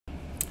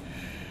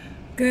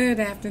Good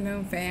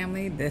afternoon,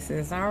 family. This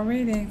is our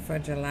reading for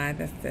July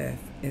the 5th.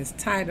 It's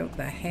titled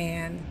The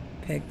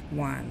Handpicked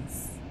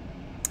Ones.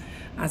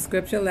 Our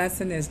scripture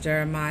lesson is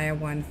Jeremiah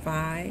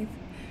 1:5,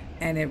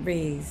 and it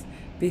reads,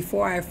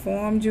 "Before I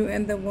formed you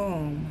in the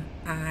womb,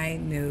 I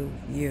knew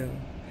you.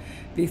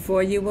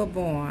 Before you were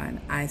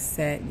born, I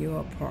set you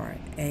apart."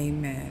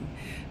 Amen.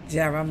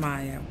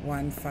 Jeremiah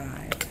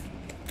 1:5.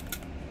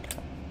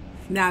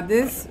 Now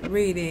this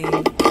reading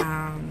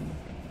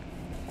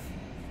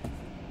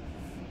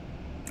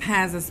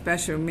has a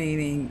special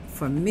meaning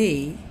for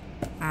me,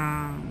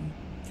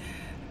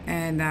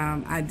 and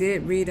I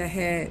did read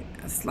ahead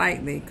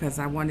slightly because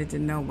I wanted to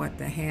know what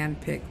the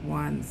handpicked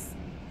ones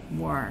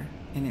were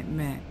and it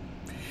meant.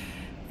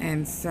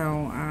 And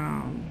so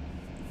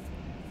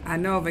I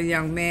know of a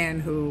young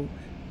man who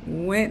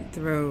went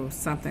through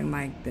something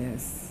like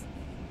this,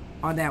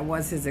 or that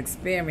was his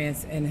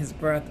experience in his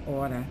birth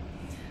order,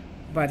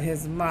 but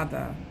his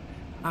mother,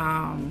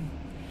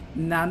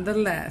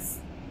 nonetheless,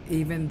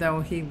 even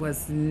though he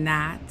was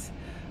not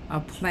a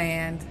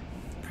planned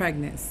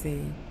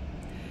pregnancy,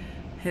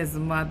 his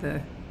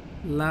mother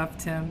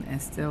loved him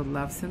and still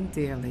loves him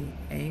dearly.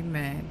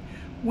 Amen.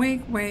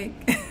 Wink, wink.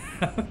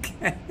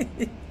 Okay.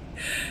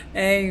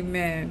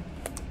 Amen.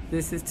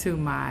 This is to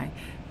my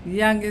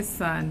youngest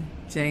son,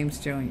 James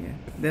Jr.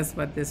 That's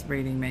what this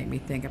reading made me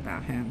think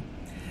about him.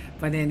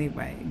 But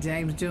anyway,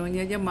 James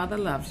Jr., your mother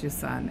loves you,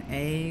 son.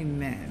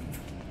 Amen.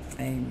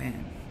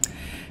 Amen.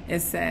 It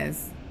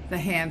says, the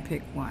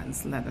handpicked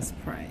ones. Let us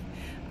pray.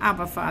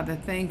 Abba, Father,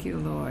 thank you,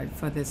 Lord,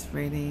 for this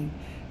reading.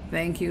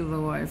 Thank you,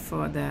 Lord,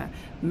 for the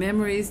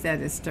memories that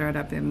is stirred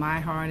up in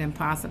my heart and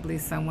possibly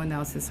someone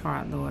else's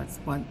heart, Lord,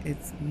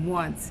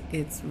 once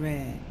it's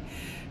read.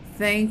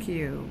 Thank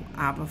you,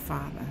 Abba,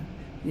 Father,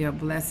 your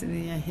blessing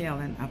and your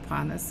healing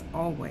upon us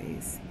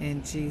always.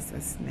 In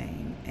Jesus'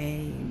 name,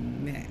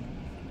 amen.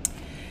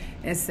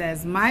 It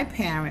says, my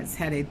parents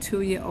had a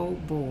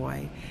 2-year-old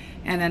boy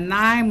and a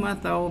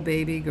 9-month-old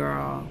baby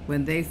girl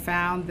when they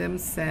found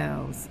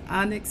themselves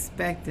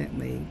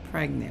unexpectedly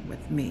pregnant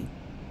with me.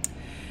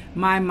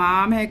 My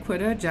mom had quit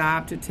her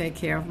job to take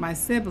care of my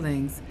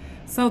siblings,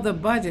 so the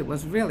budget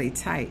was really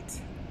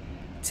tight.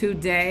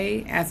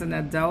 Today, as an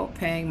adult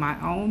paying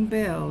my own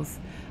bills,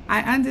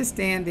 I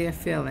understand their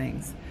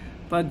feelings,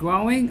 but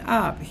growing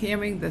up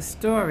hearing the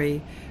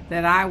story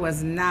that I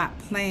was not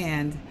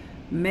planned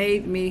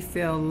made me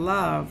feel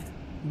loved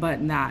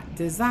but not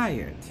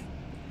desired.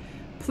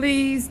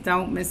 Please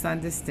don't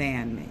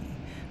misunderstand me.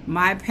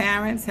 My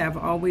parents have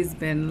always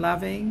been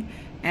loving,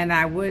 and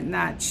I would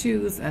not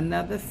choose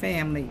another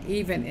family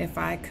even if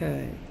I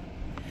could.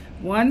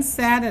 One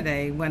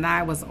Saturday, when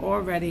I was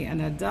already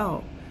an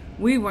adult,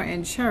 we were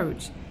in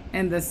church,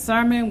 and the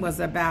sermon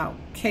was about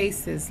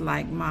cases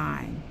like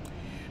mine.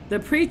 The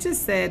preacher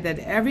said that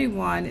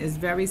everyone is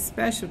very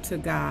special to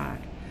God,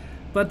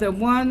 but the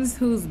ones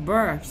whose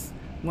births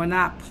were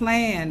not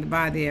planned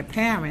by their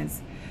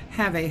parents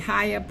have a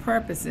higher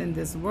purpose in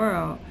this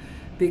world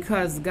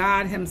because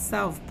God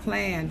himself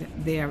planned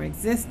their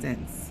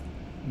existence.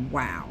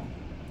 Wow.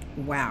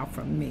 Wow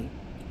from me.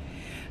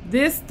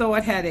 This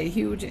thought had a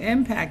huge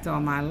impact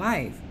on my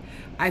life.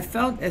 I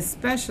felt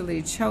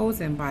especially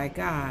chosen by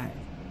God.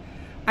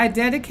 I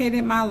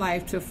dedicated my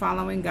life to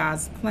following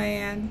God's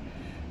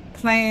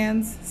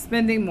plans,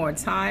 spending more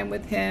time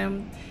with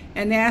him,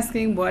 and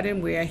asking what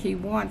and where he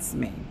wants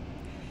me.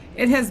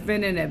 It has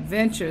been an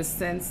adventure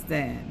since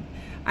then.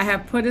 I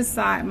have put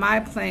aside my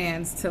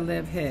plans to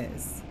live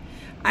his.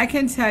 I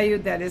can tell you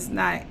that it's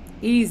not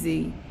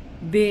easy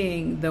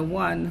being the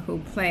one who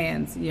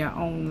plans your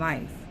own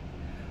life.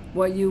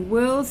 What you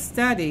will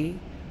study,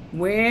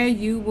 where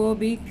you will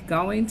be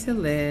going to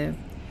live,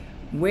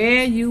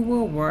 where you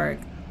will work,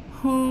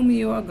 whom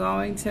you are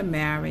going to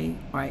marry,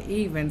 or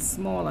even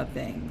smaller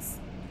things.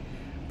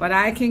 But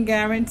I can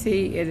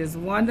guarantee it is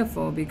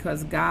wonderful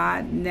because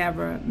God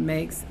never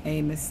makes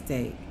a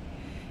mistake.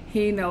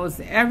 He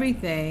knows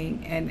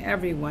everything and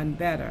everyone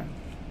better.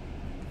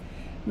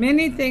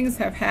 Many things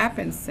have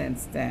happened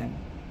since then.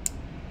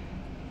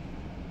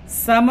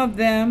 Some of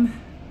them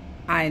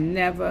I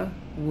never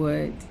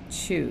would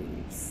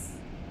choose,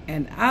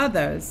 and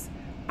others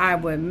I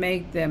would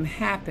make them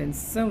happen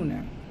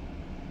sooner.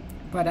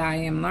 But I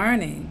am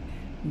learning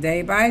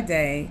day by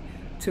day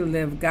to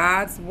live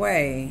God's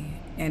way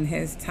in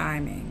his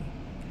timing.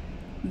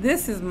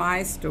 This is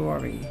my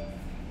story.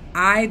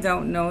 I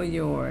don't know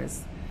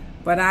yours,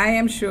 but I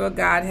am sure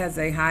God has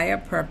a higher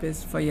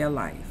purpose for your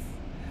life.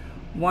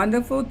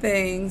 Wonderful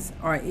things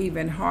or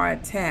even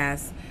hard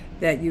tasks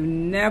that you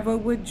never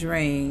would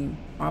dream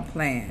or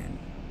plan.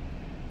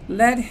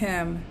 Let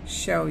him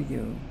show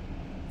you.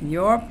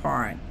 Your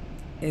part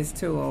is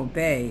to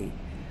obey,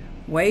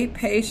 wait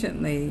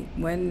patiently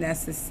when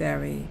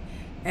necessary,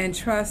 and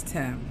trust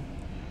him.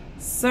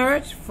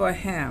 Search for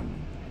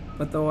him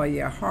with all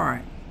your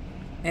heart,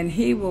 and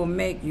he will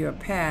make your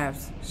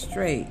paths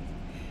straight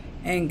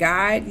and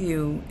guide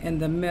you in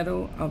the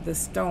middle of the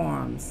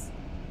storms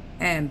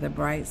and the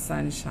bright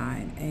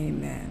sunshine.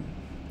 Amen.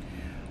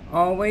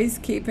 Always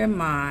keep in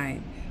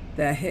mind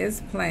that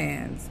his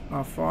plans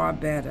are far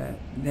better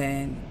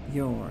than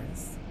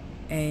yours.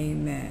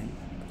 Amen.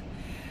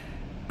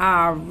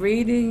 Our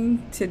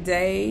reading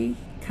today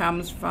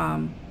comes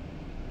from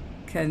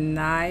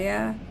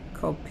Kanaya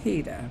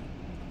Kopita.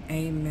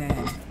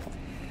 Amen.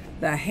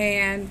 The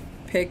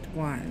Handpicked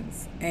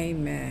Ones.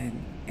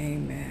 Amen.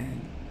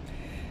 Amen.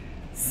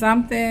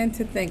 Something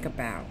to think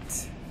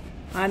about.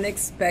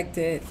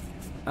 Unexpected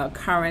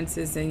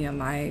occurrences in your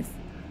life,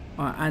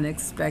 or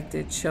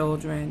unexpected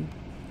children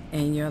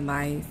in your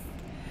life.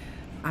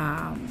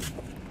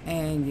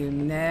 And you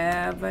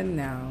never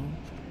know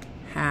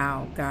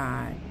how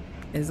God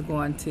is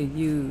going to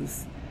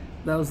use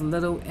those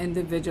little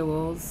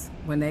individuals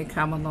when they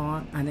come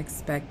along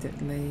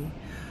unexpectedly,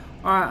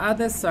 or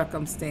other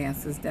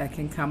circumstances that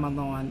can come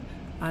along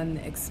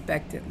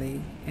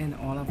unexpectedly in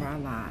all of our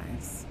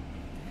lives.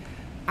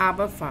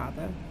 Abba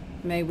Father,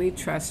 may we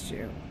trust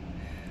you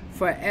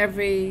for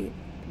every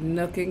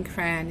nook and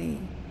cranny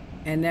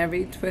and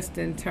every twist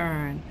and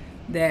turn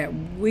that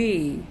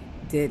we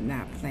did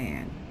not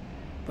plan,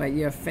 but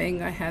your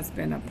finger has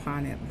been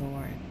upon it,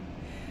 Lord.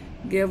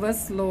 Give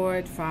us,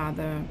 Lord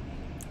Father,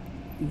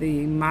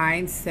 the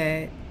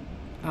mindset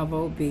of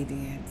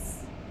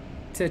obedience,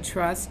 to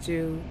trust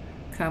you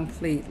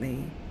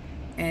completely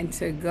and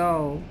to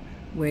go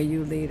where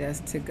you lead us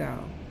to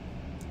go.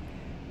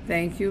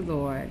 Thank you,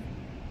 Lord.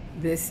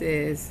 This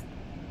is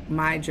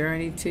my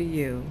journey to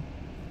you,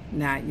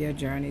 not your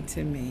journey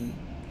to me.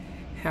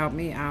 Help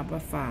me, Abba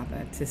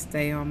Father, to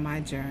stay on my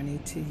journey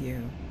to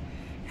you.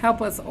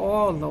 Help us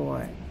all,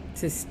 Lord,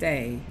 to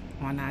stay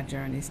on our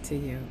journeys to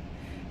you.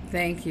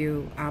 Thank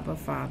you, Abba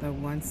Father,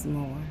 once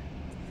more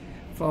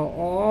for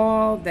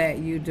all that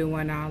you do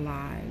in our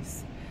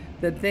lives,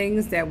 the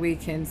things that we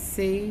can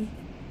see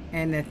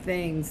and the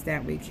things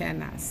that we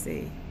cannot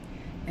see.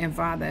 And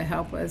Father,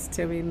 help us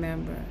to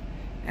remember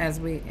as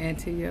we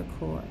enter your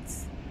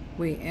courts,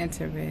 we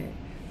enter it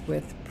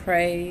with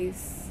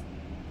praise,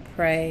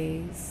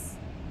 praise,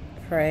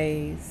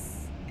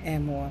 praise,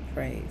 and more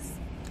praise.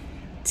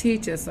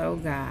 Teach us, O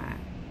God,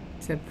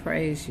 to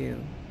praise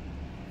you,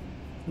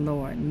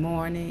 Lord,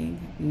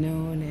 morning,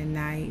 noon, and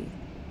night,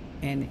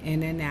 and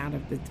in and out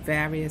of the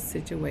various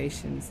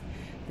situations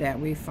that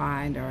we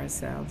find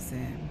ourselves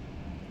in.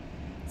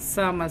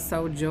 Some are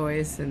so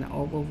joyous and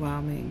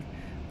overwhelming,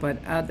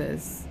 but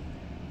others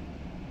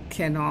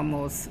can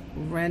almost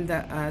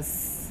render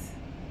us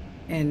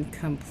in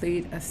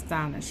complete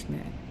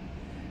astonishment.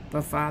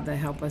 But Father,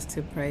 help us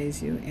to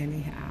praise you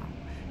anyhow.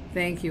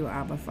 Thank you,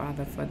 Abba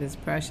Father, for this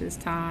precious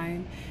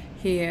time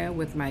here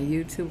with my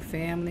YouTube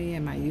family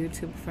and my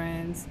YouTube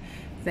friends.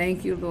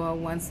 Thank you, Lord,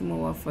 once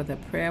more for the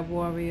prayer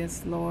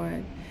warriors,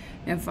 Lord.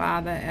 And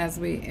Father, as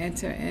we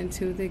enter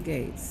into the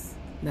gates,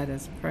 let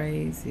us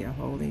praise your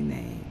holy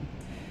name.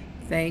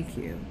 Thank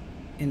you.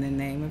 In the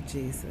name of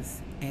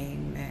Jesus,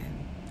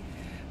 amen.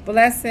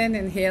 Blessing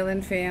and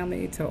healing,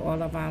 family, to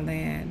all of our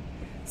land.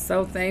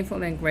 So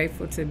thankful and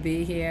grateful to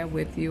be here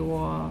with you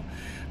all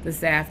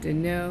this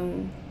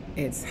afternoon.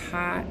 It's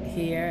hot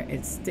here.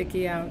 It's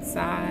sticky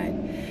outside.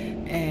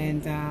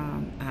 And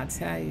I'll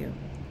tell you,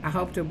 I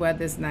hope the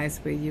weather's nice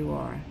where you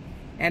are.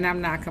 And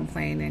I'm not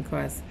complaining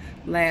because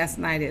last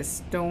night it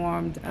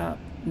stormed up.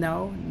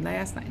 No,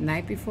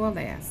 night before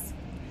last.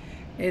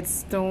 It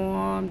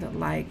stormed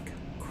like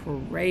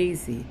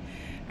crazy.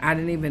 I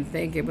didn't even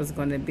think it was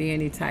going to be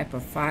any type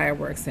of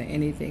fireworks or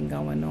anything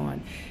going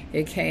on.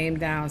 It came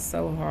down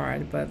so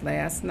hard. But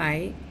last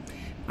night,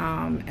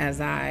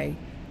 as I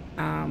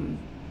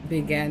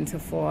began to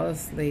fall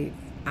asleep,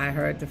 I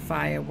heard the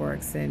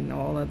fireworks and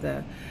all of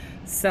the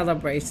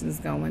celebrations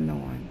going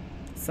on.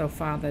 So,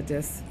 Father,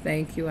 just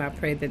thank you. I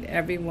pray that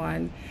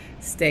everyone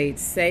stayed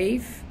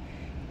safe,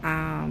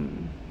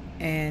 and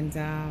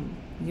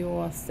you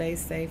all stay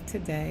safe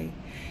today.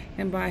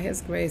 And by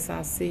His grace,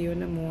 I'll see you in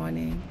the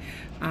morning.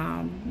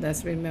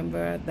 Let's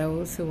remember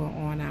those who are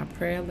on our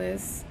prayer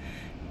list.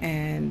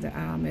 And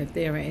if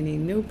there are any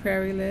new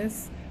prayer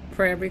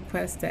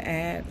requests to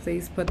add,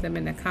 please put them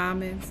in the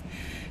comments.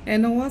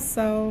 And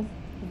also,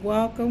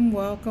 welcome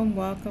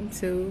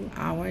to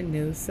our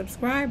new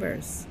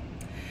subscribers.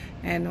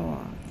 And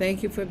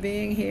thank you for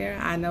being here.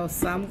 I know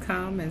some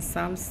come and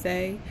some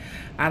stay.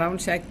 I don't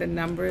check the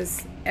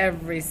numbers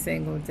every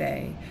single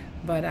day,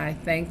 but I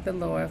thank the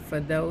Lord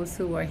for those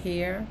who are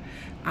here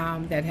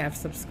that have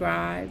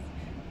subscribed,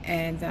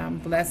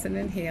 and blessing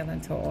and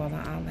healing to all of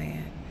our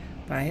land.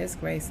 By His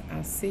grace,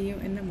 I'll see you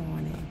in the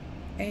morning.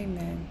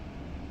 Amen.